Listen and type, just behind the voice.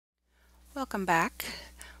Welcome back.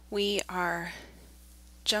 We are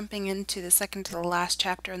jumping into the second to the last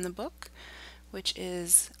chapter in the book, which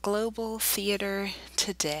is Global Theater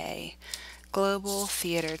Today. Global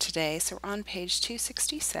Theater Today. So we're on page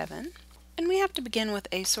 267. And we have to begin with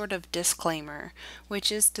a sort of disclaimer, which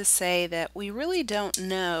is to say that we really don't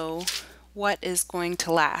know what is going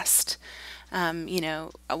to last.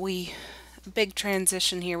 We big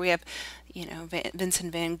transition here. We have,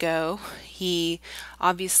 Vincent van Gogh. He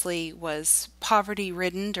obviously was poverty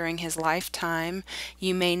ridden during his lifetime.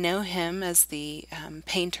 You may know him as the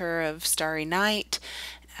painter of Starry Night.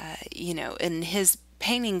 And his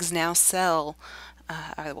paintings now sell.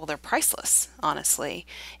 Well, they're priceless, honestly.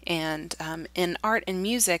 And in art and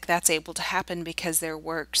music, that's able to happen because their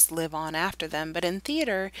works live on after them. But in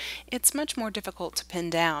theater, it's much more difficult to pin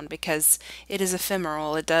down because it is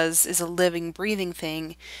ephemeral. Is a living, breathing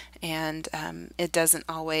thing, and it doesn't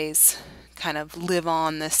always kind of live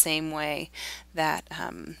on the same way that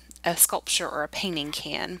a sculpture or a painting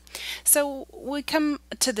can. So we come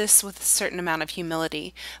to this with a certain amount of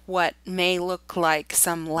humility. What may look like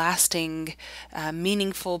some lasting,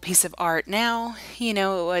 meaningful piece of art now,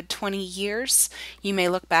 20 years, you may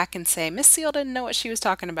look back and say, Miss Seal didn't know what she was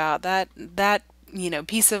talking about. That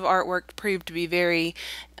piece of artwork proved to be very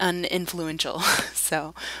uninfluential.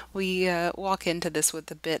 So we walk into this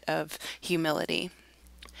with a bit of humility.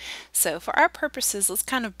 So, for our purposes, let's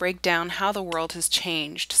kind of break down how the world has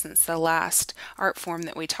changed since the last art form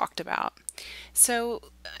that we talked about. So,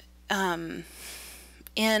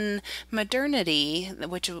 in modernity,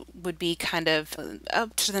 which would be kind of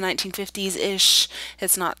up to the 1950s ish,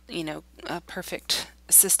 it's not, a perfect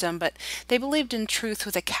system, but they believed in truth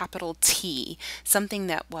with a capital T, something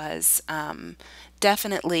that was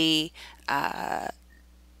definitely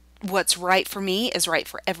what's right for me is right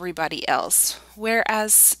for everybody else.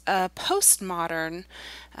 Whereas postmodern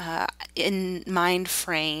in mind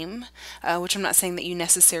frame, which I'm not saying that you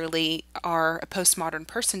necessarily are a postmodern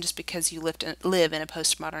person just because you live in a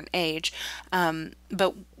postmodern age,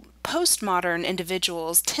 but postmodern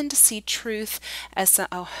individuals tend to see truth as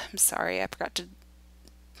oh, I'm sorry, I forgot to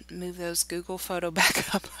move those Google photo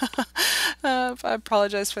back up. I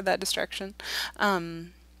apologize for that distraction.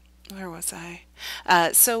 Where was I?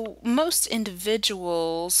 So most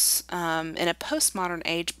individuals in a postmodern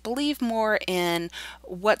age believe more in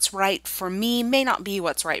what's right for me may not be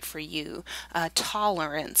what's right for you.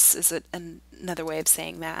 Tolerance is another way of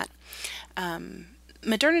saying that.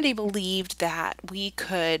 Modernity believed that we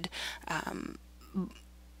could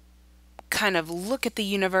kind of look at the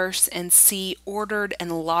universe and see ordered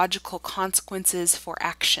and logical consequences for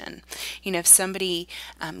action. If somebody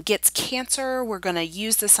gets cancer, we're going to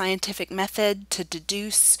use the scientific method to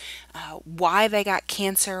deduce why they got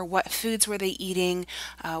cancer, what foods were they eating,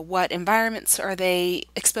 what environments are they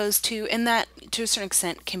exposed to, and that to a certain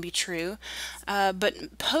extent can be true.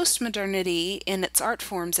 But postmodernity, in its art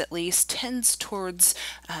forms at least, tends towards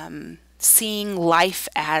seeing life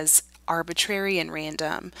as arbitrary and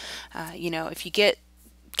random. If you get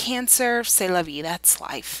cancer, c'est la vie, that's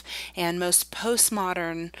life. And most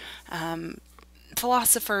postmodern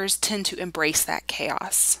philosophers tend to embrace that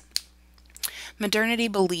chaos. Modernity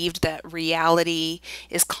believed that reality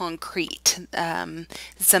is concrete,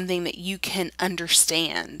 something that you can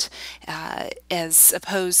understand, as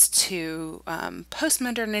opposed to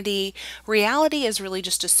postmodernity. Reality is really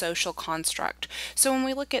just a social construct. So when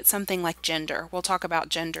we look at something like gender, we'll talk about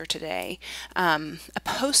gender today. A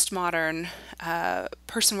postmodern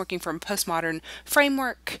person working from a postmodern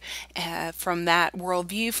framework, from that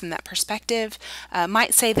worldview, from that perspective,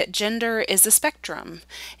 might say that gender is a spectrum.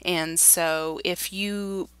 And so if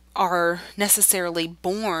you are necessarily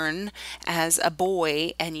born as a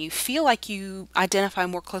boy and you feel like you identify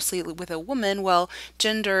more closely with a woman, well,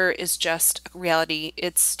 gender is just reality.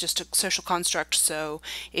 It's just a social construct. So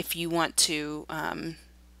if you want to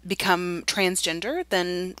become transgender,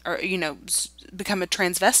 then, or, become a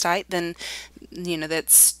transvestite, then,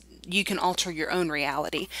 that's, you can alter your own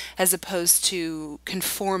reality as opposed to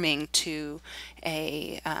conforming to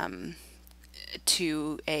a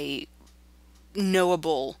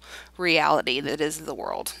knowable reality that is the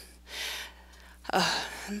world.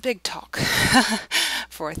 Big talk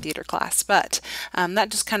for a theater class, but that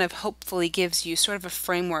just kind of hopefully gives you sort of a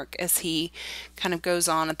framework as he kind of goes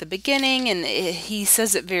on at the beginning, and he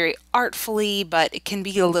says it very artfully, but it can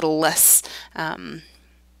be a little less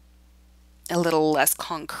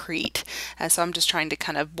concrete. So I'm just trying to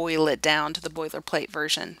kind of boil it down to the boilerplate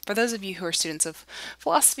version. For those of you who are students of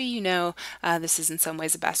philosophy, this is in some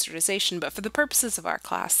ways a bastardization, but for the purposes of our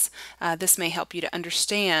class, this may help you to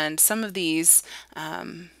understand some of these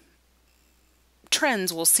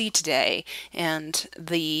trends we'll see today and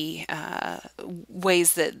the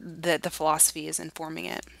ways that the philosophy is informing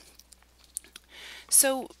it.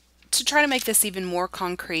 So to try to make this even more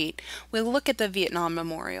concrete, we'll look at the Vietnam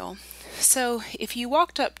Memorial. So if you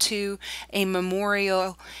walked up to a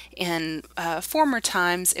memorial in former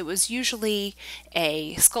times, it was usually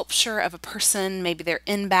a sculpture of a person, maybe they're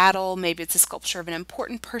in battle, maybe it's a sculpture of an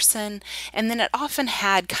important person, and then it often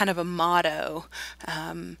had kind of a motto,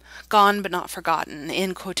 gone but not forgotten,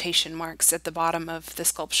 in quotation marks at the bottom of the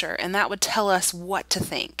sculpture, and that would tell us what to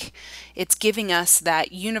think. It's giving us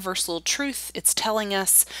that universal truth. It's telling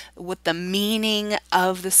us what the meaning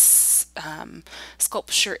of this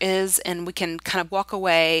sculpture is, and we can kind of walk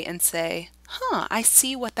away and say, huh, I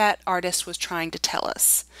see what that artist was trying to tell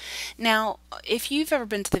us. Now, if you've ever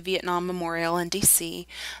been to the Vietnam Memorial in DC,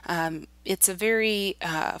 it's a very,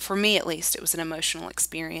 for me at least, it was an emotional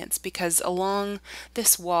experience because along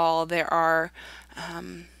this wall there are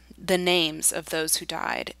the names of those who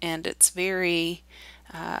died, and it's very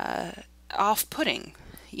off-putting.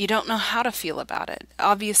 You don't know how to feel about it.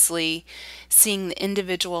 Obviously, seeing the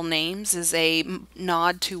individual names is a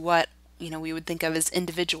nod to what we would think of as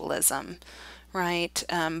individualism, right?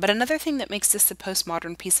 But another thing that makes this a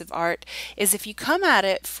postmodern piece of art is if you come at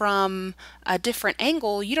it from a different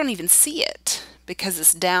angle, you don't even see it because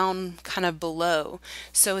it's down kind of below.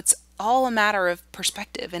 So it's all a matter of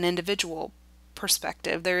perspective, an individual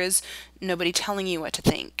perspective. There is nobody telling you what to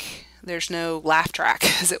think. There's no laugh track,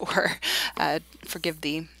 as it were. Forgive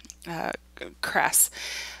the crass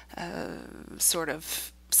sort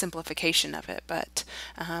of simplification of it, but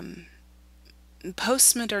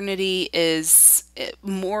postmodernity is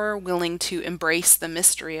more willing to embrace the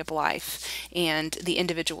mystery of life and the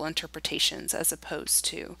individual interpretations as opposed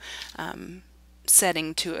to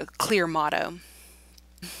setting to a clear motto.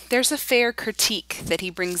 There's a fair critique that he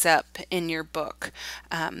brings up in your book.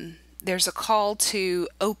 There's a call to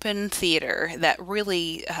open theater that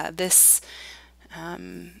really this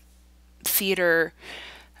theater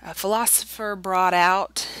philosopher brought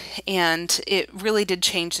out, and it really did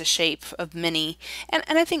change the shape of many, and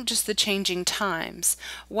I think just the changing times.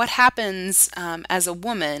 What happens as a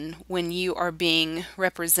woman when you are being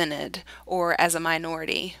represented, or as a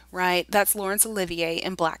minority, right? That's Laurence Olivier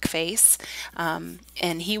in blackface,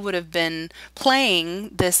 and he would have been playing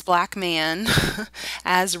this black man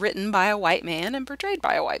as written by a white man and portrayed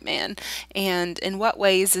by a white man. And in what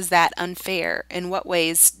ways is that unfair? In what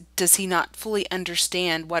ways does he not fully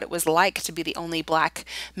understand what it was like to be the only black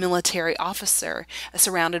military officer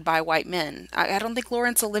surrounded by white men? I don't think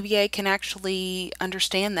Laurence Olivier can actually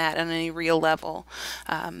understand that on any real level.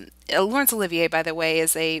 Laurence Olivier, by the way,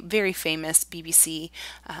 is a very famous BBC,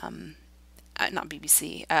 not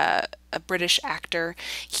BBC, a British actor.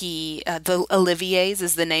 The Oliviers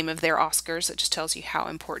is the name of their Oscars. It just tells you how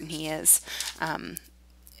important he is.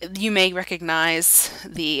 You may recognize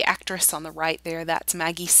the actress on the right there. That's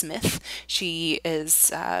Maggie Smith. She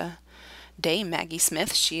is Dame Maggie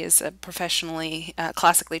Smith. She is a professionally,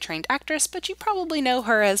 classically trained actress, but you probably know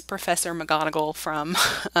her as Professor McGonagall from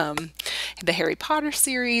the Harry Potter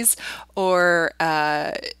series, or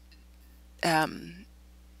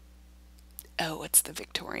it's the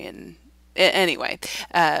Victorian. Anyway,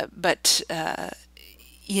 but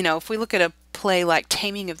if we look at a play like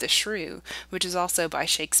Taming of the Shrew, which is also by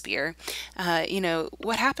Shakespeare,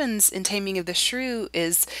 what happens in Taming of the Shrew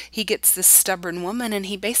is he gets this stubborn woman and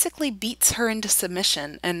he basically beats her into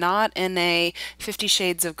submission, and not in a 50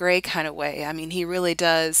 Shades of Grey kind of way. I mean, he really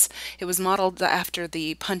does. It was modeled after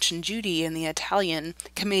the Punch and Judy in the Italian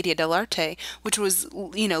Commedia dell'arte, which was,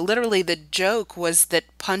 literally the joke was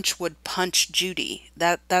that Punch would punch Judy.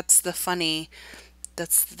 That's the funny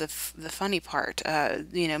part,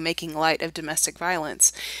 making light of domestic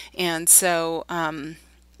violence. And so,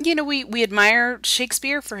 we admire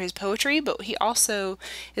Shakespeare for his poetry, but he also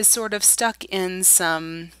is sort of stuck in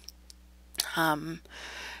some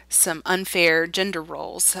unfair gender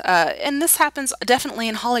roles. And this happens definitely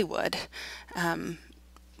in Hollywood.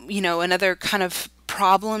 Another kind of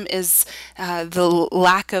problem is the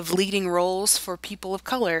lack of leading roles for people of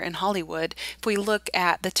color in Hollywood. If we look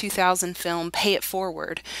at the 2000 film Pay It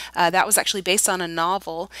Forward, that was actually based on a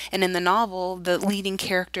novel, and in the novel the leading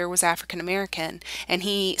character was African American, and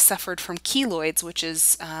he suffered from keloids, which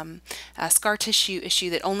is a scar tissue issue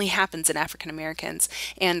that only happens in African Americans,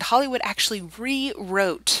 and Hollywood actually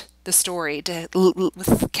rewrote the story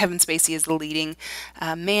with Kevin Spacey as the leading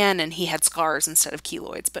man, and he had scars instead of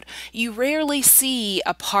keloids. But you rarely see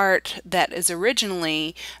a part that is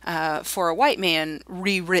originally for a white man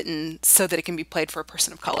rewritten so that it can be played for a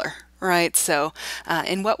person of color, Right. So,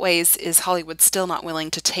 in what ways is Hollywood still not willing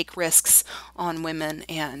to take risks on women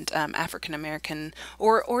and African American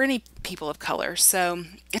or any people of color? So,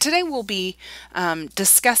 today we'll be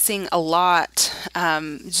discussing a lot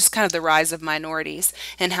just kind of the rise of minorities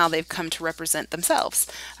and how they've come to represent themselves,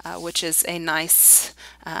 which is a nice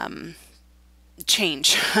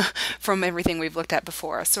change from everything we've looked at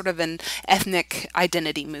before, sort of an ethnic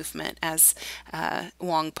identity movement, as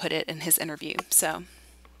Wong put it in his interview. So,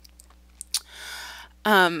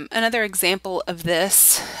 another example of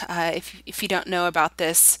this, if you don't know about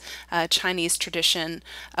this Chinese tradition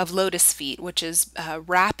of lotus feet, which is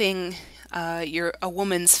wrapping a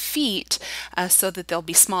woman's feet so that they'll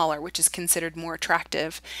be smaller, which is considered more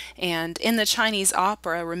attractive. And in the Chinese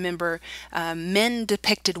opera, remember, men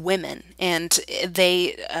depicted women, and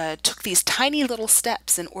they took these tiny little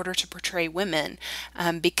steps in order to portray women,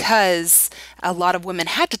 because a lot of women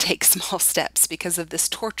had to take small steps because of this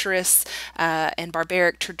torturous and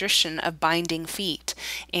barbaric tradition of binding feet.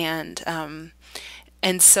 And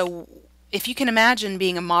so if you can imagine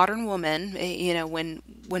being a modern woman,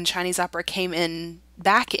 when Chinese opera came in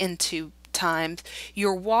back into times,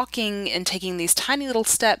 you're walking and taking these tiny little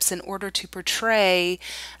steps in order to portray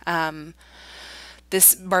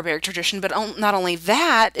this barbaric tradition. But not only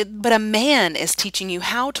that, but a man is teaching you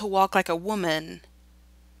how to walk like a woman,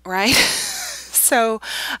 right? So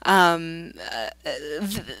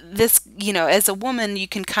this, as a woman, you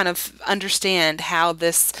can kind of understand how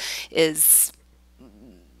this is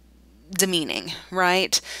demeaning,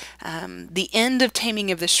 right? The end of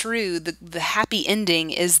Taming of the Shrew, the happy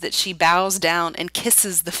ending is that she bows down and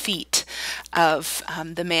kisses the feet of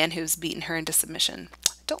the man who's beaten her into submission.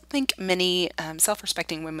 Don't think many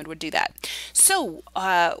self-respecting women would do that. So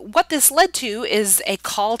what this led to is a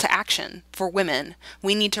call to action for women.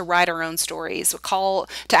 We need to write our own stories. A call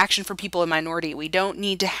to action for people in minority. We don't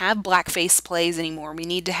need to have blackface plays anymore. We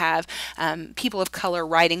need to have people of color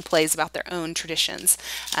writing plays about their own traditions.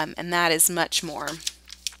 And that is much more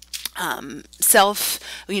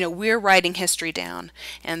we're writing history down.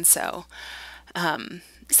 And so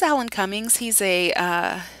this is Alan Cummings. He's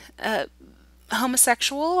a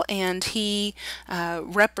homosexual, and he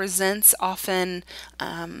represents often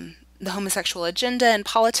the homosexual agenda in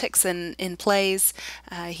politics and in plays.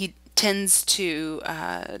 He tends to,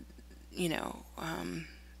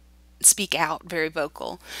 speak out, very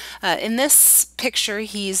vocal. In this picture,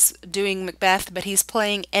 he's doing Macbeth, but he's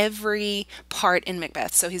playing every part in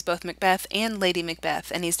Macbeth. So he's both Macbeth and Lady Macbeth,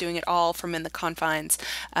 and he's doing it all from in the confines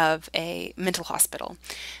of a mental hospital.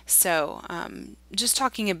 So just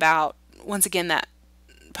talking about, once again, that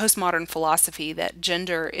postmodern philosophy that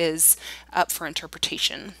gender is up for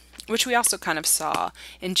interpretation, which we also kind of saw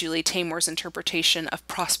in Julie Taymor's interpretation of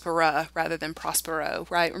Prospera rather than Prospero,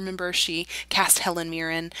 right? Remember, she cast Helen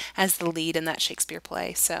Mirren as the lead in that Shakespeare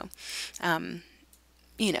play. So,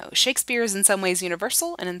 Shakespeare is in some ways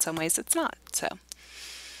universal, and in some ways it's not. So,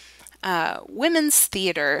 women's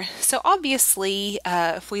theater. So obviously,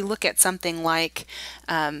 if we look at something like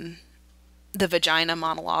the vagina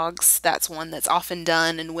monologues, that's one that's often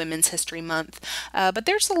done in Women's History Month. But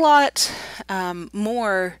there's a lot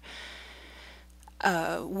more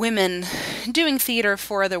women doing theater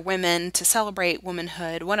for other women to celebrate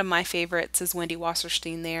womanhood. One of my favorites is Wendy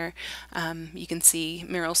Wasserstein there. You can see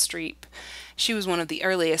Meryl Streep. She was one of the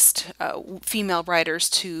earliest female writers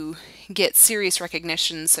to get serious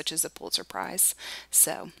recognition, such as the Pulitzer Prize.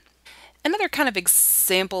 So, another kind of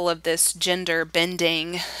example of this gender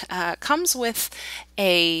bending comes with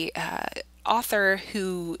a author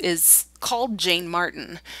who is called Jane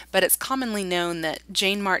Martin, but it's commonly known that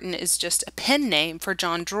Jane Martin is just a pen name for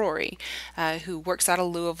John Drury, who works out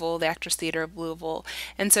of Louisville, the Actors Theater of Louisville.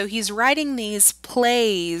 And so he's writing these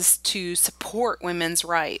plays to support women's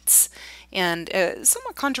rights, and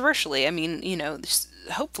somewhat controversially. I mean,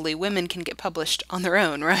 hopefully women can get published on their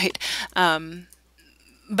own, right?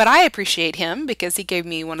 But I appreciate him because he gave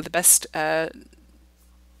me one of the best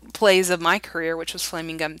plays of my career, which was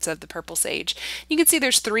Flaming Guns of the Purple Sage. You can see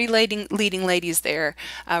there's three leading ladies there,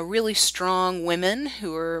 really strong women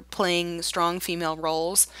who are playing strong female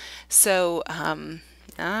roles. So I'm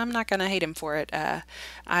not going to hate him for it.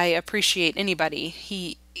 I appreciate anybody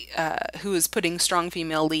who is putting strong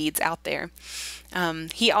female leads out there.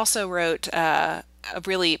 He also wrote a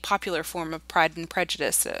really popular form of Pride and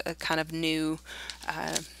Prejudice, a kind of new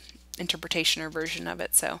interpretation or version of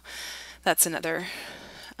it. So that's another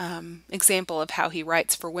example of how he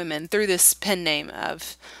writes for women through this pen name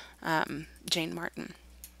of Jane Martin.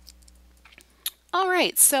 All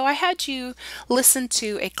right, so I had you listen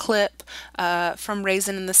to a clip from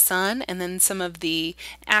Raisin in the Sun, and then some of the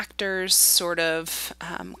actors sort of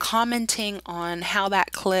commenting on how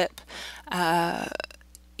that clip,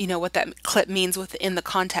 what that clip means within the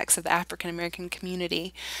context of the African American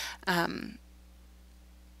community.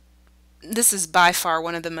 This is by far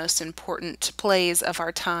one of the most important plays of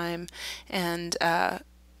our time, and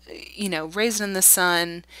Raisin in the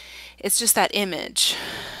Sun, it's just that image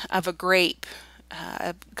of a grape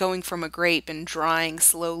going from a grape and drying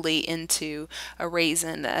slowly into a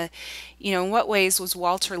raisin. In what ways was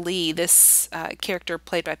Walter Lee, this character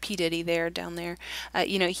played by P. Diddy there down there,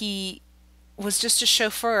 he was just a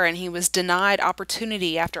chauffeur and he was denied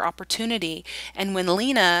opportunity after opportunity. And when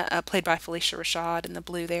Lena, played by Felicia Rashad in the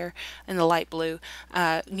blue there, in the light blue,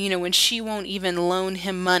 when she won't even loan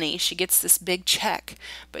him money, she gets this big check,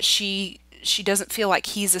 but she doesn't feel like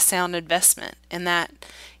he's a sound investment, and that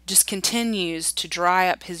just continues to dry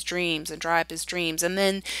up his dreams and dry up his dreams. And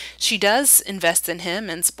then she does invest in him,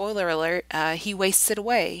 and spoiler alert, he wastes it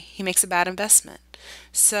away. He makes a bad investment.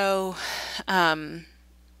 So,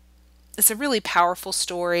 it's a really powerful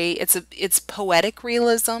story. It's poetic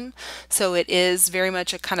realism, so it is very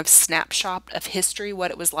much a kind of snapshot of history,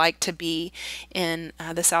 what it was like to be in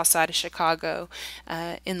the South Side of Chicago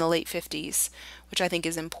in the late 50s, which I think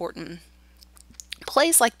is important.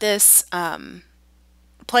 Plays like this,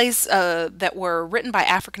 plays that were written by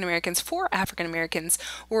African Americans for African Americans,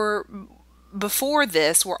 were before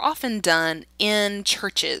this were often done in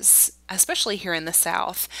churches, especially here in the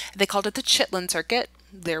South. They called it the Chitlin Circuit.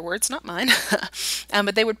 Their words, not mine.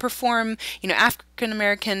 But they would perform, African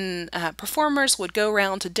American performers would go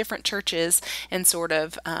around to different churches and sort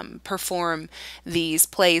of perform these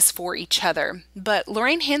plays for each other. But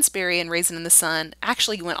Lorraine Hansberry and Raisin in the Sun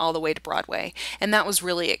actually went all the way to Broadway, and that was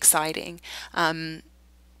really exciting.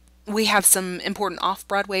 We have some important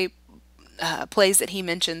off-Broadway plays that he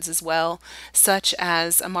mentions as well, such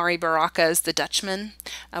as Amari Baraka's The Dutchman,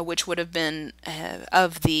 which would have been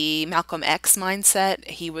of the Malcolm X mindset.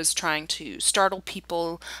 He was trying to startle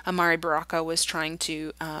people. Amari Baraka was trying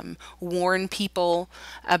to warn people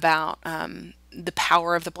about the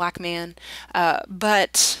power of the black man.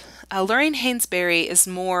 But Lorraine Hansberry is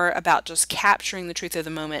more about just capturing the truth of the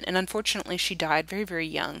moment, and unfortunately she died very, very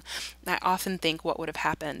young. I often think what would have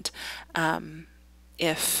happened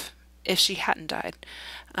if she hadn't died.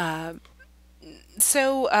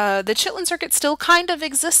 So the Chitlin Circuit still kind of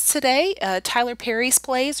exists today. Tyler Perry's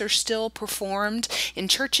plays are still performed in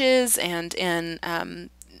churches and in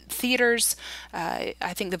theaters. I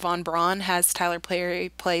think the Von Braun has Tyler Perry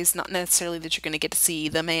plays, not necessarily that you're going to get to see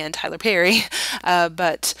the man Tyler Perry,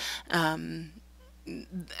 but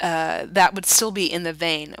that would still be in the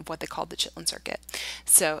vein of what they called the Chitlin Circuit.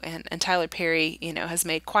 So, and Tyler Perry, has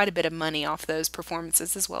made quite a bit of money off those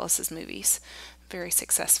performances as well as his movies. Very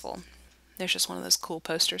successful. There's just one of those cool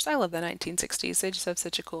posters. I love the 1960s. They just have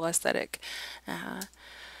such a cool aesthetic.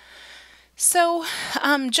 So,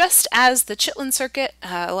 just as the Chitlin Circuit,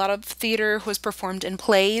 a lot of theater was performed in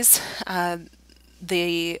plays.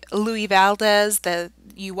 The Louis Valdez,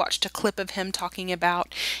 you watched a clip of him talking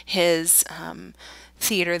about his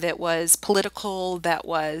theater that was political, that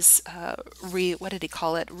was, what did he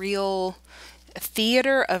call it? Real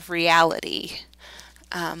theater of reality.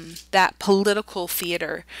 That political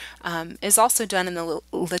theater is also done in the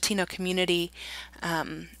Latino community.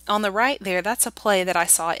 On the right there, that's a play that I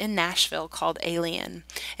saw in Nashville called Alien.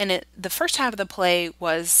 And the first half of the play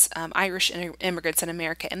was Irish immigrants in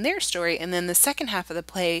America and their story, and then the second half of the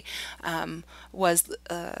play was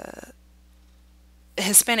a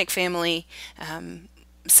Hispanic family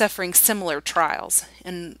suffering similar trials.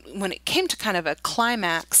 And when it came to kind of a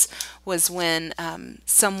climax was when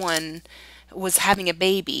someone was having a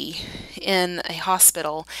baby in a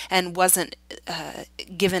hospital and wasn't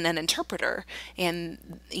given an interpreter,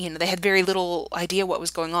 and they had very little idea what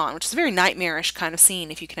was going on, which is a very nightmarish kind of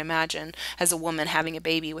scene, if you can imagine, as a woman having a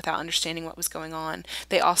baby without understanding what was going on.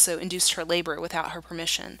 They also induced her labor without her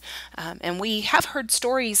permission, and we have heard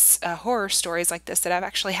stories, horror stories like this that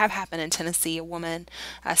actually have happened in Tennessee. A woman,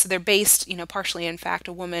 so they're based, partially in fact.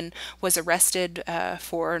 A woman was arrested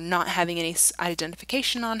for not having any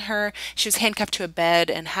identification on her. She was handcuffed to a bed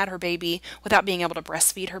and had her baby without being able to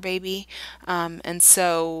breastfeed her baby. And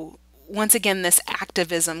so once again, this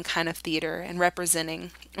activism kind of theater and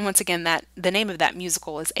representing, and once again, that the name of that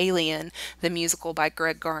musical is Alien, the musical by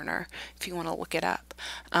Greg Garner, if you want to look it up.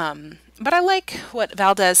 But I like what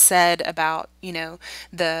Valdez said about,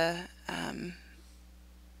 the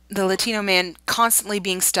Latino man constantly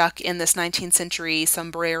being stuck in this 19th century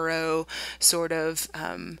sombrero sort of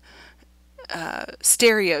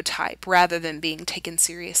stereotype rather than being taken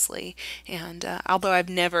seriously. And although I've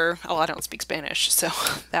never, oh, I don't speak Spanish, so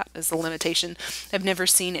that is a limitation. I've never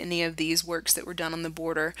seen any of these works that were done on the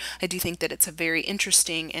border. I do think that it's a very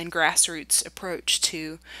interesting and grassroots approach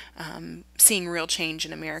to seeing real change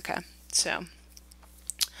in America. So.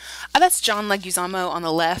 That's John Leguizamo on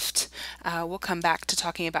the left. We'll come back to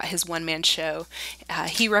talking about his one-man show.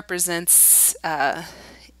 He represents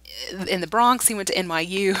in the Bronx. He went to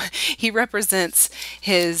NYU. He represents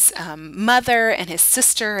his mother and his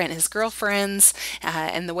sister and his girlfriends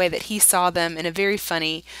and the way that he saw them in a very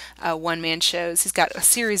funny one-man shows. He's got a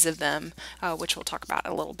series of them, which we'll talk about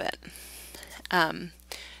a little bit.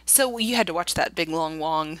 So you had to watch that big,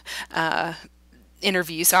 long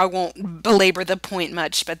interview, so I won't belabor the point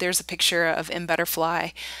much, but there's a picture of M. Butterfly,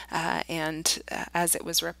 and as it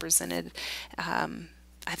was represented,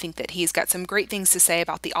 I think that he's got some great things to say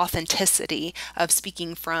about the authenticity of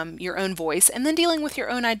speaking from your own voice and then dealing with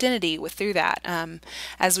your own identity through that.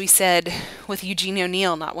 As we said with Eugene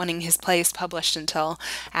O'Neill not wanting his plays published until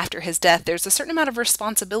after his death, there's a certain amount of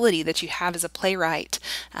responsibility that you have as a playwright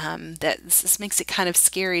that this makes it kind of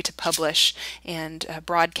scary to publish and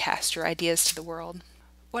broadcast your ideas to the world.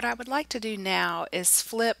 What I would like to do now is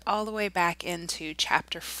flip all the way back into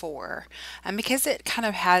chapter 4, because it kind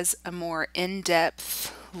of has a more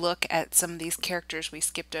in-depth look at some of these characters we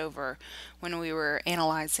skipped over when we were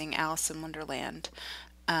analyzing Alice in Wonderland.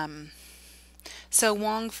 So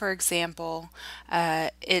Wong, for example,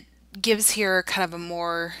 it gives here kind of a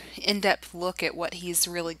more in-depth look at what he's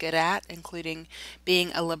really good at, including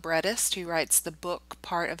being a librettist who writes the book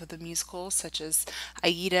part of the musicals, such as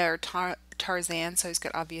Aida or Tarzan, so he's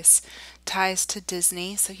got obvious ties to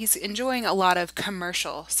Disney. So he's enjoying a lot of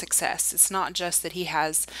commercial success. It's not just that he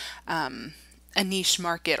has a niche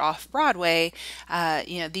market off Broadway.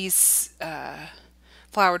 These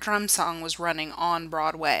Flower Drum Song was running on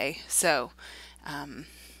Broadway, so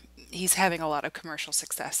he's having a lot of commercial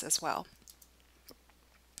success as well.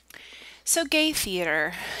 So gay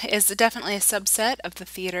theater is definitely a subset of the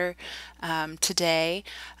theater today.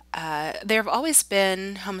 There have always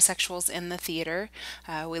been homosexuals in the theater.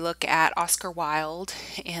 We look at Oscar Wilde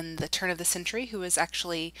in the turn of the century, who was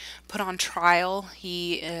actually put on trial.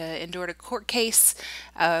 He endured a court case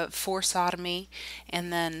for sodomy.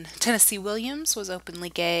 And then Tennessee Williams was openly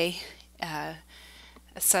gay, a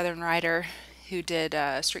Southern writer who did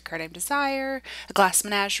A Streetcar Named Desire, A Glass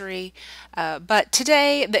Menagerie. But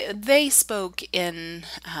today they spoke in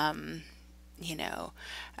innuendo.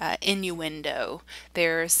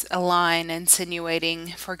 There's a line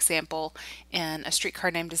insinuating, for example, in A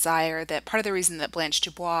Streetcar Named Desire, that part of the reason that Blanche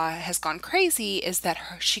Dubois has gone crazy is that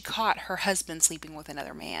she caught her husband sleeping with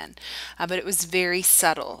another man. But it was very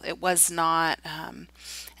subtle. It was not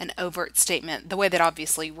an overt statement, the way that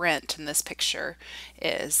obviously Rent in this picture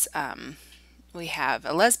is. We have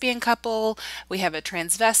a lesbian couple, we have a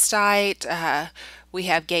transvestite, we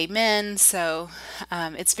have gay men, so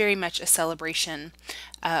it's very much a celebration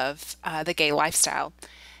of the gay lifestyle.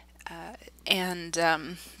 And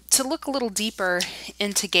to look a little deeper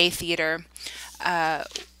into gay theater,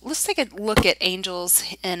 let's take a look at Angels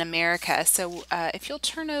in America. So if you'll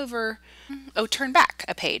turn back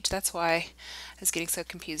a page, that's why I was getting so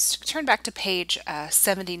confused. Turn back to page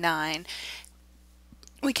 79.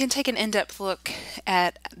 We can take an in-depth look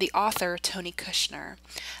at the author, Tony Kushner.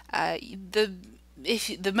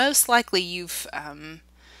 The most likely you've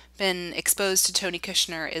been exposed to Tony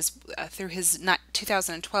Kushner is through his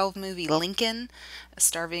 2012 movie Lincoln,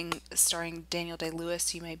 starring Daniel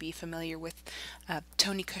Day-Lewis. You may be familiar with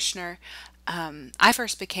Tony Kushner. I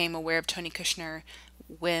first became aware of Tony Kushner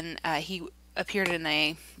when he appeared in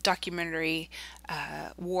a documentary,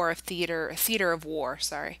 Theater of War,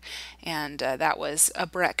 sorry, and that was a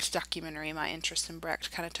Brecht documentary. My interest in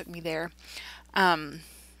Brecht kind of took me there.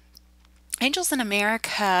 Angels in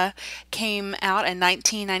America came out in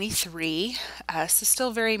 1993, so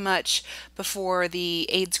still very much before the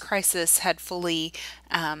AIDS crisis had fully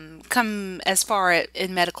come as far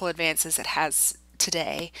in medical advance as it has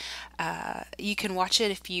today. You can watch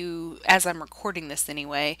it as I'm recording this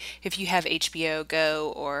anyway, if you have HBO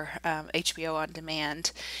Go or HBO On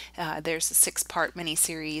Demand. There's a 6-part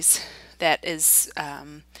miniseries that is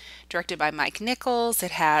directed by Mike Nichols.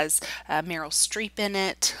 It has Meryl Streep in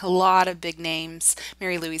it, a lot of big names,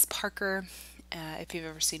 Mary Louise Parker, if you've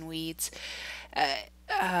ever seen Weeds.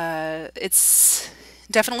 It's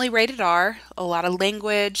definitely rated R, a lot of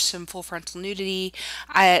language, some full frontal nudity.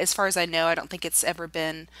 As far as I know, I don't think it's ever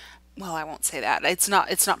been, well, I won't say that. It's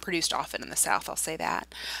not produced often in the South, I'll say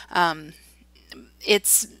that.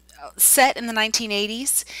 It's set in the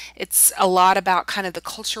 1980s. It's a lot about kind of the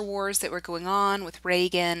culture wars that were going on with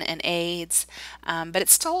Reagan and AIDS, but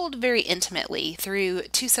it's told very intimately through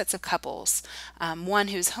two sets of couples, one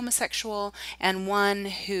who's homosexual and one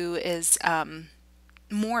who is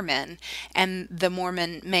Mormon, and the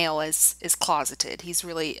Mormon male is closeted. He's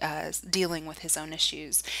really dealing with his own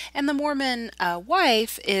issues, and the Mormon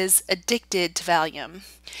wife is addicted to Valium.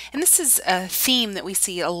 And this is a theme that we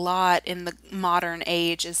see a lot in the modern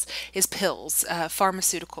age is pills,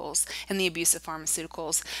 pharmaceuticals, and the abuse of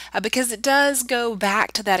pharmaceuticals, because it does go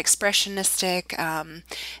back to that expressionistic,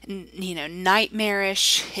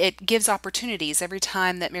 nightmarish. It gives opportunities every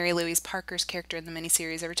time that Mary Louise Parker's character in the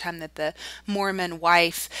miniseries, every time that the Mormon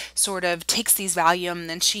wife sort of takes these Valium,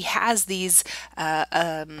 and she has these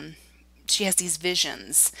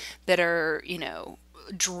visions that are,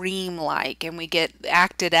 dreamlike, and we get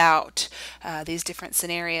acted out these different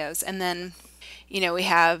scenarios. And then, we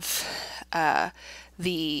have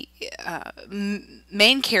the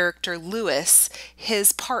main character, Lewis,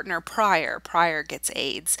 his partner, Pryor gets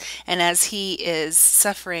AIDS. And as he is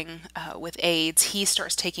suffering with AIDS, he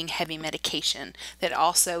starts taking heavy medication that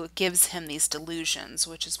also gives him these delusions,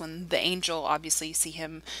 which is when the angel, obviously, you see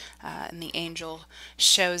him, and the angel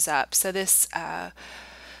shows up. So this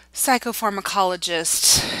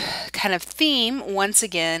psychopharmacologist kind of theme once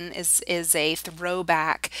again is a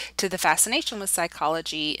throwback to the fascination with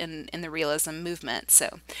psychology in the realism movement.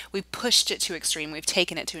 So we pushed it to extreme. We've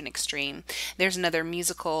taken it to an extreme. There's another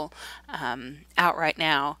musical out right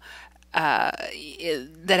now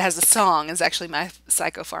that has a song. Is actually My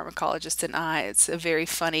Psychopharmacologist and I. It's a very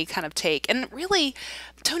funny kind of take, and really,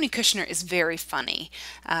 Tony Kushner is very funny.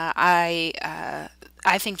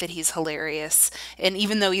 I think that he's hilarious, and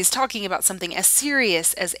even though he's talking about something as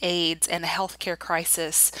serious as AIDS and a healthcare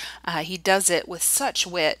crisis, he does it with such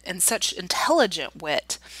wit and such intelligent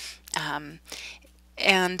wit, and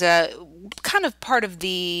kind of part of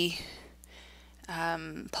the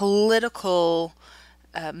political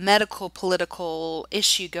medical political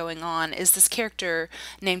issue going on is this character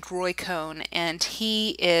named Roy Cohn, and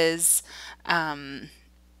he is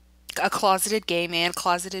a closeted gay man,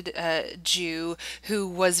 closeted Jew who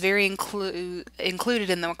was very included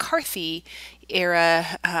in the McCarthy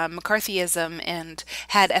era, McCarthyism, and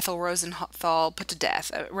had Ethel Rosenthal put to death.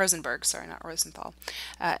 Rosenberg, sorry, not Rosenthal.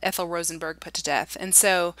 Ethel Rosenberg put to death. And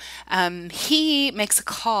so he makes a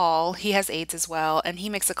call. He has AIDS as well, and he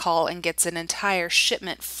makes a call and gets an entire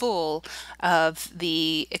shipment full of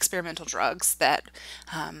the experimental drugs that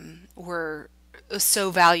were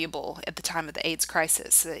so valuable at the time of the AIDS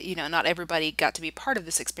crisis. Not everybody got to be part of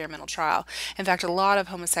this experimental trial. In fact, a lot of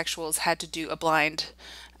homosexuals had to do a blind,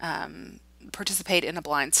 participate in a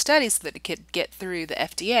blind study so that it could get through the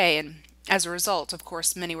FDA. And as a result, of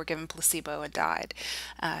course, many were given placebo and died.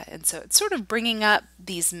 And so it's sort of bringing up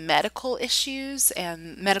these medical issues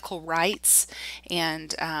and medical rights,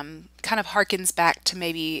 and kind of harkens back to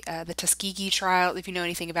maybe the Tuskegee trial, if you know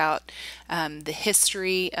anything about the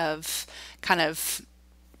history of kind of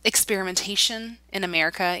experimentation in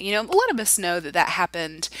America. A lot of us know that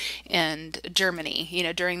happened in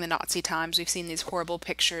Germany, during the Nazi times. We've seen these horrible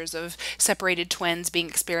pictures of separated twins being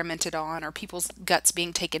experimented on, or people's guts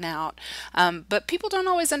being taken out. But people don't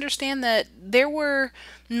always understand that there were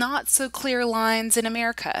not so clear lines in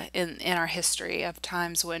America in our history of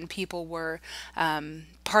times when people were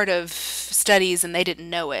part of studies and they didn't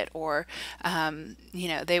know it, or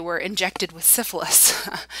they were injected with syphilis.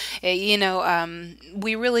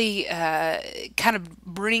 We really kind of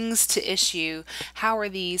brings to issue how are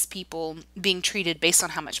these people being treated based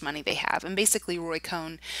on how much money they have. And basically Roy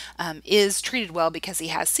Cohn is treated well because he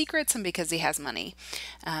has secrets and because he has money.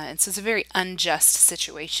 And so it's a very unjust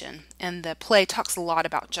situation. And the play talks a lot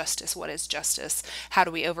about justice. What is justice? How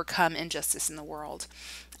do we overcome injustice in the world?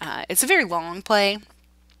 It's a very long play.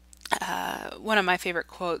 One of my favorite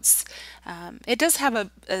quotes, it does have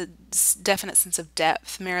a definite sense of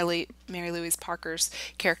depth. Mary Louise Parker's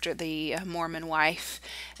character, the Mormon wife,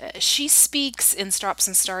 she speaks in stops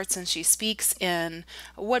and starts, and she speaks in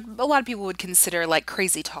what a lot of people would consider like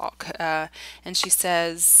crazy talk. And she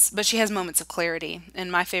says, but she has moments of clarity.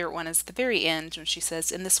 And my favorite one is at the very end when she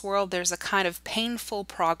says, "In this world, there's a kind of painful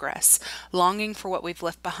progress, longing for what we've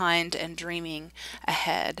left behind and dreaming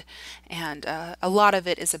ahead." And a lot of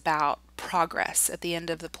it is about progress. At the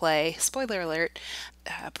end of the play, spoiler alert,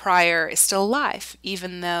 Pryor is still alive,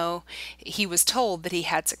 even though he was told that he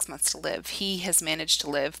had 6 months to live. He has managed to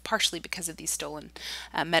live, partially because of these stolen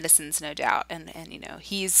medicines, no doubt. And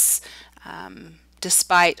he's,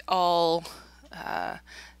 despite all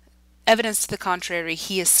evidence to the contrary,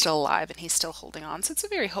 he is still alive and he's still holding on. So it's a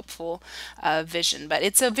very hopeful vision, but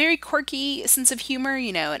it's a very quirky sense of humor.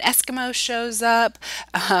 An Eskimo shows up.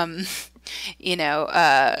 Um, you know,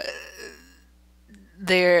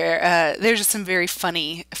 there's just some very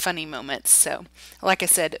funny moments. So, like I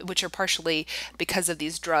said, which are partially because of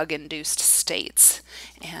these drug-induced states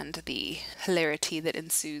and the hilarity that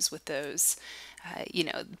ensues with those.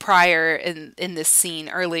 Prior in this scene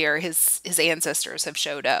earlier, his ancestors have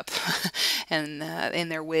showed up, and in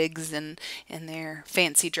their wigs and in their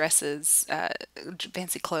fancy dresses,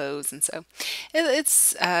 fancy clothes, and so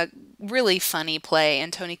it's a really funny play.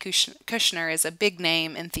 And Tony Kushner is a big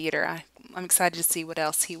name in theater. I'm excited to see what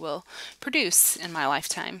else he will produce in my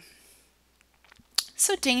lifetime.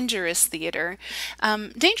 So, dangerous theater.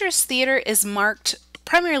 Dangerous theater is marked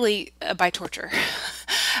primarily by torture.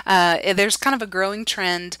 There's kind of a growing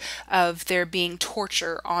trend of there being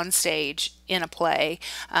torture on stage in a play.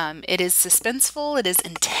 It is suspenseful, it is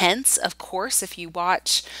intense, of course. If you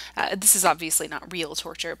watch, this is obviously not real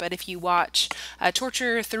torture, but if you watch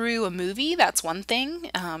torture through a movie, that's one thing.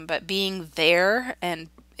 But being there, and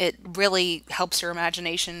it really helps your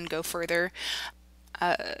imagination go further.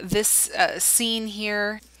 This scene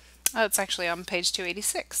here, oh, it's actually on page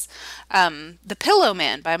 286. The Pillow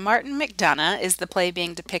Man by Martin McDonagh is the play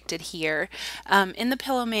being depicted here. In The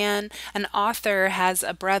Pillow Man, an author has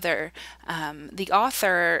a brother. The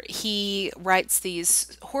author, he writes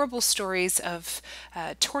these horrible stories of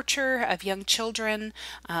torture of young children,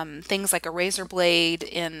 things like a razor blade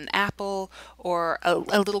in an apple, or a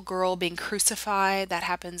little girl being crucified. That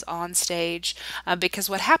happens on stage, because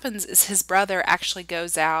what happens is his brother actually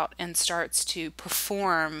goes out and starts to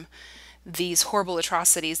perform these horrible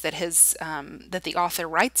atrocities that that the author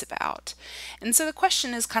writes about. And so the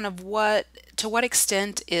question is kind of to what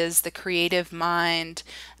extent is the creative mind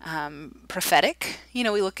prophetic? We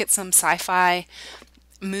look at some sci-fi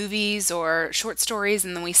movies or short stories,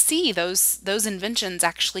 and then we see those inventions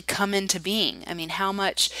actually come into being. I mean, how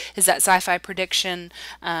much is that sci-fi prediction?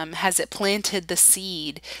 Has it planted the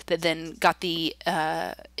seed that then got the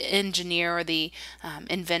engineer or the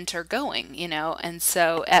inventor going? And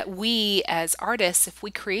so we as artists, if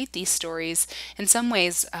we create these stories, in some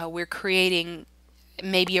ways we're creating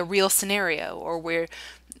maybe a real scenario, or we're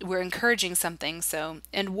encouraging something. So,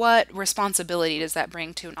 and what responsibility does that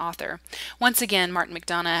bring to an author? Once again, Martin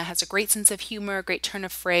McDonagh has a great sense of humor, a great turn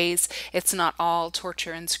of phrase. It's not all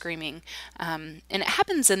torture and screaming. And it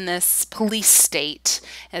happens in this police state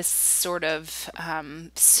as sort of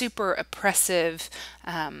super oppressive,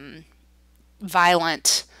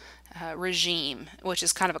 violent regime, which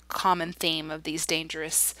is kind of a common theme of these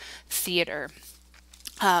dangerous theater.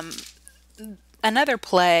 Another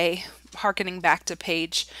play, harkening back to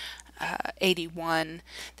page 81,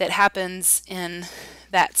 that happens in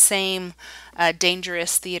that same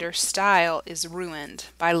dangerous theater style is Ruined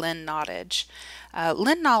by Lynn Nottage.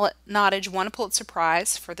 Lynn Nottage won a Pulitzer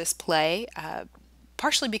Prize for this play,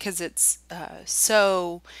 partially because it's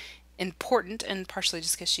so important, and partially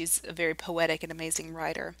just because she's a very poetic and amazing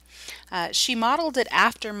writer. She modeled it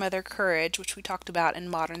after Mother Courage, which we talked about in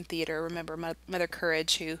modern theater. Remember Mother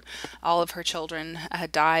Courage, who all of her children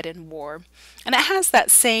died in war. And it has that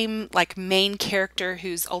same main character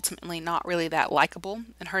who's ultimately not really that likable,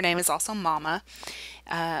 and her name is also Mama.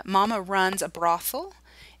 Mama runs a brothel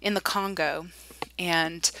in the Congo,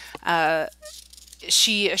 and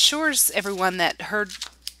she assures everyone that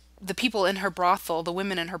the people in her brothel, the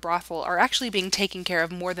women in her brothel, are actually being taken care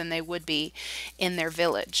of more than they would be in their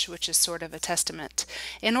village, which is sort of a testament.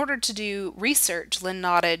 In order to do research, Lynn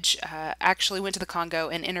Nottage actually went to the Congo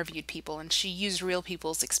and interviewed people, and she used real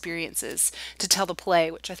people's experiences to tell the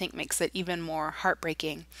play, which I think makes it even more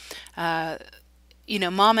heartbreaking.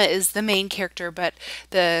 Mama is the main character, but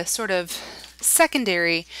the sort of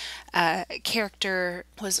secondary character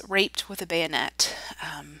was raped with a bayonet.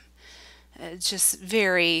 It's just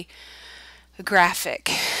very graphic.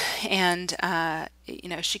 And,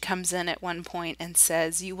 she comes in at one point and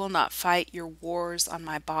says, "You will not fight your wars on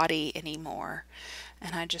my body anymore."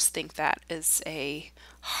 And I just think that is a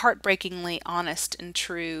heartbreakingly honest and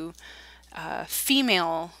true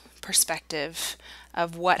female perspective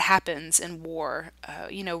of what happens in war.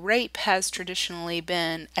 Rape has traditionally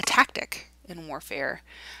been a tactic in warfare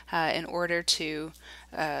in order to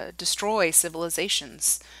destroy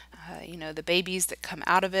civilizations. The babies that come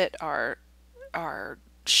out of it are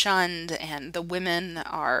shunned, and the women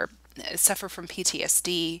suffer from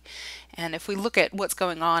PTSD. And if we look at what's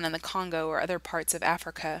going on in the Congo or other parts of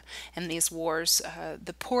Africa in these wars,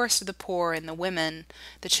 the poorest of the poor and the women,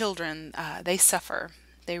 the children, they suffer.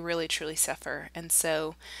 They really truly suffer. And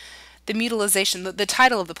so the mutilization, the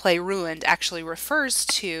title of the play, Ruined, actually refers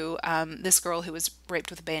to this girl who was raped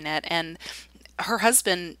with a bayonet, and her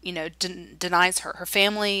husband, denies her. Her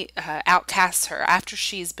family outcasts her after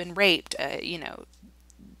she's been raped.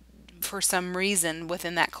 For some reason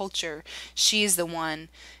within that culture, she's the one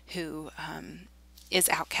who is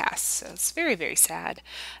outcast. So it's very, very sad.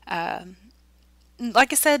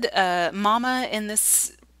 Like I said, Mama in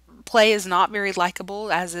this play is not very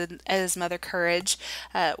likable as Mother Courage.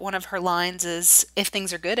 One of her lines is, "If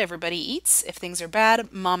things are good, everybody eats. If things are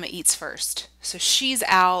bad, Mama eats first." So she's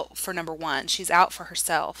out for number one. She's out for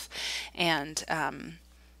herself, and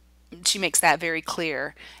she makes that very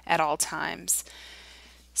clear at all times.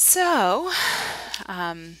 So,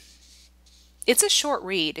 it's a short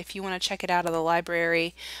read if you want to check it out of the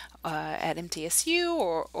library at MTSU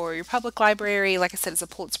or your public library. Like I said, it's a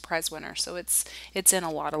Pulitzer Prize winner, so it's in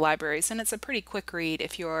a lot of libraries, and it's a pretty quick read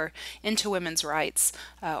if you're into women's rights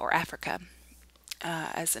or Africa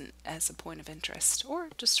as a point of interest,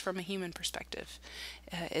 or just from a human perspective.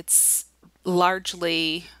 It's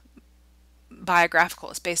largely biographical.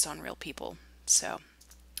 It's based on real people, so.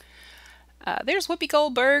 There's Whoopi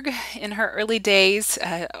Goldberg in her early days.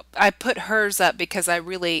 I put hers up because I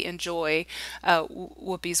really enjoy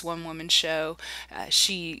Whoopi's one-woman show.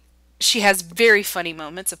 She has very funny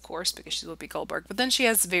moments, of course, because she's Whoopi Goldberg, but then she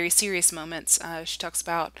has very serious moments. She talks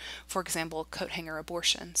about, for example, coat hanger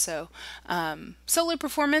abortion. So solo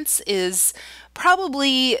performance is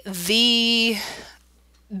probably the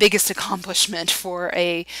biggest accomplishment for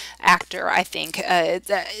a actor, I think.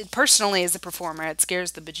 Personally, as a performer, it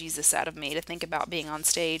scares the bejesus out of me to think about being on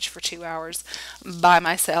stage for 2 hours by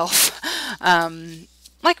myself.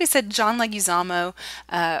 Like we said, John Leguizamo,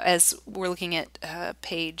 as we're looking at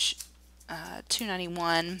page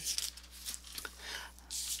 291.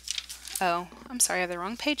 Oh, I'm sorry, I have the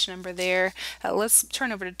wrong page number there. Let's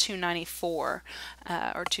turn over to 294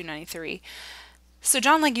 or 293. So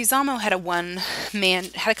John Leguizamo had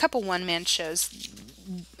a couple one-man shows,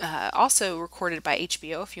 also recorded by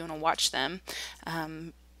HBO if you want to watch them.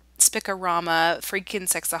 Spick-a-Rama, Freakin'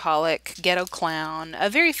 Sexaholic, Ghetto Clown.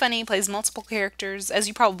 Very funny, plays multiple characters. As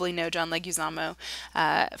you probably know, John Leguizamo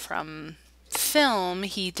from film,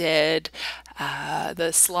 he did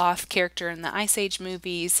the sloth character in the Ice Age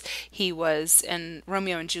movies. He was in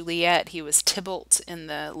Romeo and Juliet. He was Tybalt in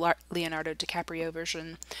the Leonardo DiCaprio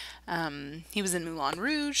version. He was in Moulin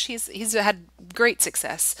Rouge. He's had great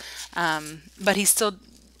success, but he still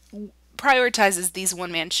prioritizes these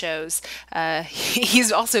one-man shows.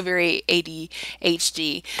 He's also very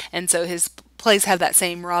ADHD, and so his plays have that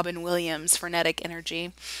same Robin Williams frenetic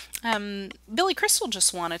energy. Billy Crystal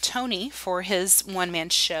just won a Tony for his one-man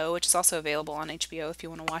show, which is also available on HBO if you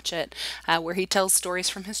want to watch it, where he tells stories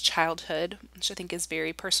from his childhood, which I think is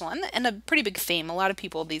very personal and a pretty big theme. A lot of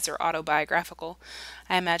people, these are autobiographical,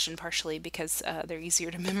 I imagine partially because they're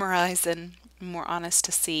easier to memorize and more honest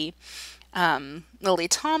to see. Lily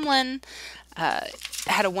Tomlin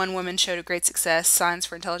had a one-woman show to great success, Signs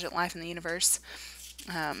for Intelligent Life in the Universe.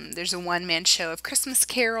 There's a one-man show of Christmas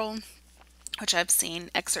Carol, which I've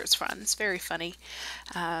seen excerpts from. It's very funny.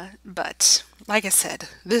 But like I said,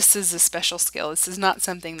 this is a special skill. This is not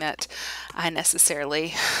something that I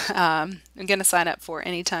necessarily am going to sign up for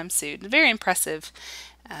anytime soon. Very impressive.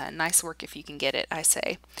 Nice work if you can get it, I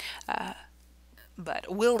say.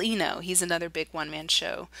 But Will Eno, he's another big one-man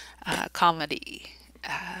show comedy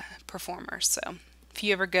performer. So if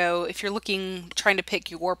you ever go, if you're trying to pick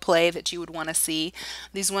your play that you would want to see,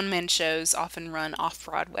 these one-man shows often run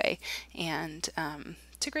off-Broadway, and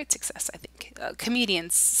to great success, I think.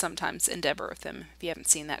 Comedians sometimes endeavor with them. If you haven't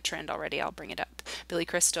seen that trend already, I'll bring it up. Billy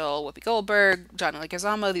Crystal, Whoopi Goldberg, John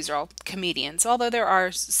Leguizamo, these are all comedians, although there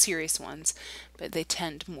are serious ones, but they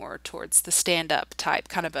tend more towards the stand-up type,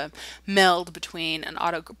 kind of a meld between an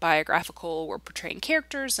autobiographical, we're portraying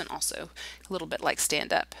characters, and also a little bit like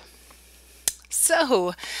stand-up.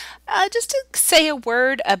 So, just to say a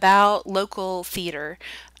word about local theater.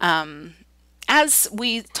 As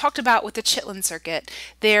we talked about with the Chitlin Circuit,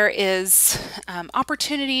 there is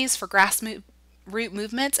opportunities for grassroots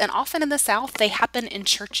movements, and often in the South, they happen in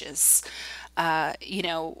churches. The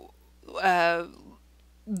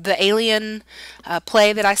Alien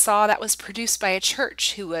play that I saw, that was produced by a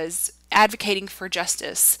church who was advocating for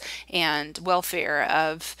justice and welfare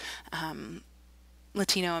of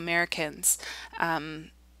Latino Americans.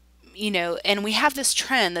 And we have this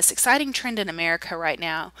trend, this exciting trend in America right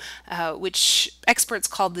now, which experts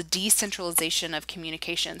call the decentralization of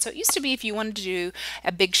communication. So it used to be if you wanted to do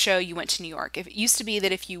a big show, you went to New York. It used to be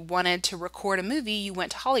that if you wanted to record a movie, you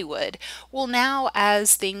went to Hollywood. Well, now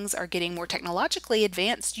as things are getting more technologically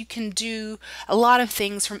advanced, you can do a lot of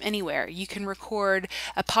things from anywhere. You can record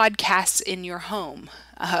a podcast in your home.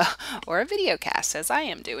 Or a video cast, as I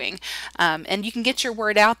am doing. And you can get your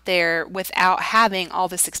word out there without having all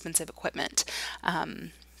this expensive equipment.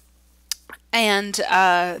 And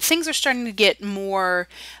things are starting to get more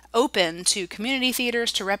open to community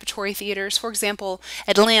theaters, to repertory theaters. For example,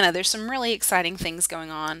 Atlanta, there's some really exciting things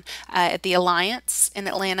going on at the Alliance in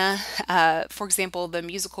Atlanta. For example, the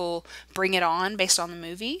musical Bring It On, based on the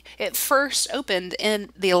movie, it first opened in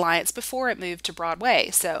the Alliance before it moved to Broadway.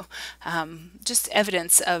 So just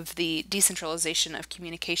evidence of the decentralization of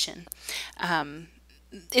communication.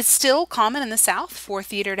 It's still common in the South for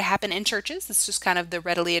theater to happen in churches. It's just kind of the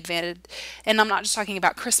readily advantage. And I'm not just talking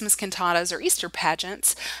about Christmas cantatas or Easter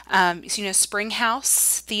pageants.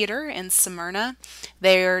 Springhouse Theater in Smyrna,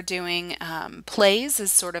 they're doing plays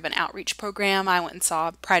as sort of an outreach program. I went and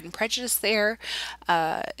saw Pride and Prejudice there.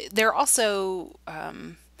 They're also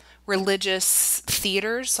religious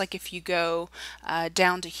theaters. Like if you go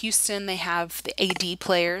down to Houston, they have the AD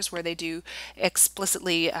players where they do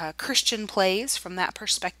explicitly Christian plays from that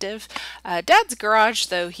perspective. Dad's Garage,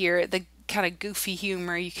 though, here, the kind of goofy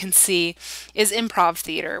humor you can see is improv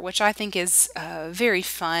theater, which I think is very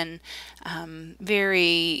fun,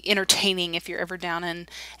 very entertaining if you're ever down in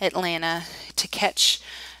Atlanta to catch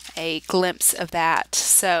a glimpse of that.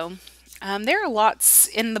 So there are lots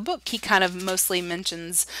in the book. He kind of mostly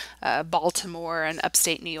mentions Baltimore and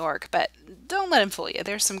upstate New York, but don't let him fool you.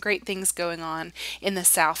 There's some great things going on in the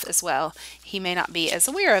South as well. He may not be as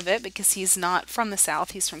aware of it because he's not from the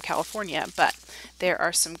South, he's from California, but there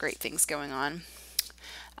are some great things going on.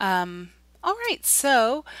 All right,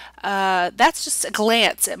 so that's just a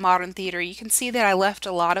glance at modern theater. You can see that I left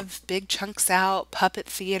a lot of big chunks out: puppet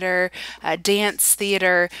theater, dance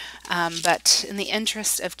theater, but in the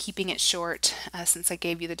interest of keeping it short, since I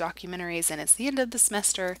gave you the documentaries and it's the end of the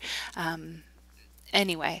semester,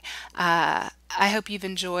 anyway, I hope you've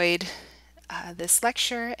enjoyed this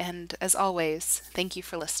lecture, and as always, thank you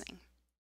for listening.